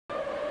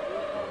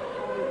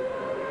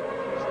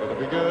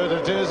Be good,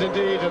 it is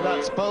indeed, and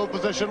that's pole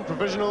position,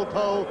 provisional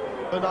pole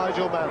for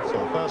Nigel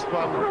Mansell. First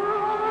one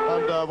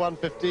under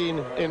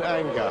 1:15 in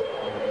anger.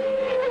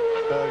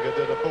 Berger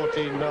did a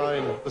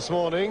 14.9 this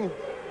morning.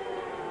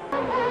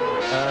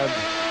 And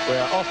we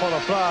are off on a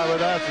flyer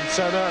with Ayrton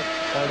Senna,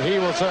 and he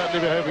will certainly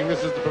be hoping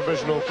this is the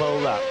provisional pole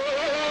lap.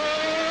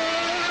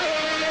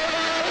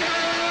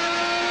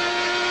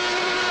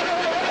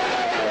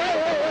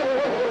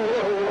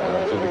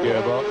 To the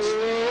gearbox,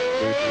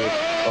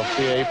 off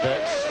the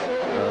apex,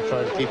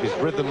 trying to keep his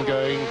rhythm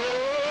going in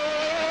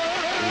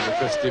the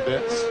twisty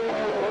bits.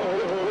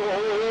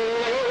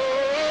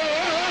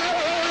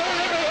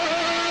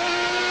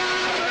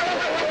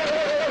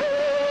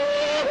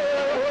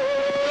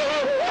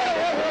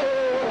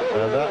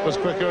 And that was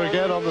quicker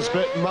again on the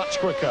split, much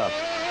quicker.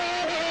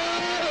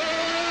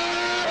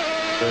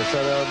 So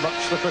Senna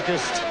much the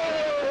quickest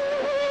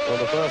on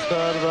the first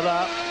third of the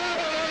lap.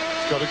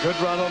 He's got a good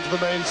run onto the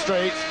main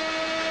straight.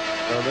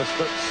 And this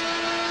looks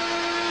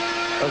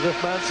as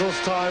if Mansell's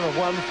time of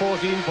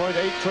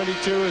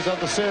 1:14.822 is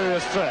under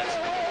serious threat.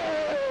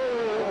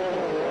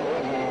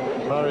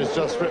 Murray's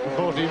just written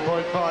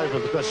 14.5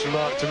 with the question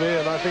mark to me,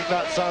 and I think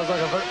that sounds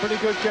like a pretty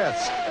good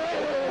guess.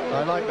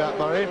 I like that,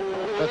 Murray.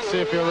 Let's see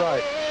if you're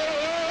right.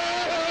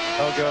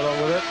 I'll go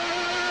along with it.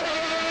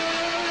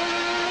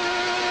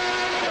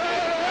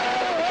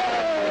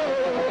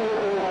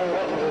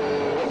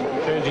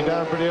 Changing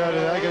down pretty early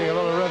there, getting a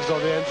lot of revs on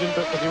the engine,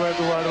 but you won't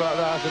be worried about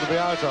that. It'll be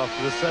out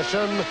after this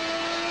session.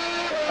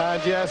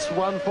 And yes,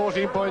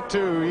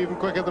 1:14.2, even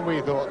quicker than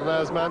we thought. And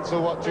there's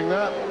Mansell watching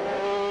that.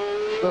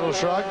 Little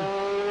shrug.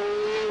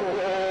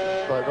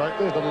 Quite right,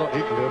 there's not a lot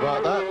he can do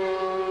about that.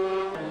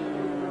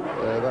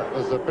 That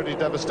was a pretty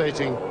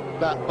devastating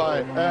lap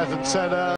by Ayrton Senna.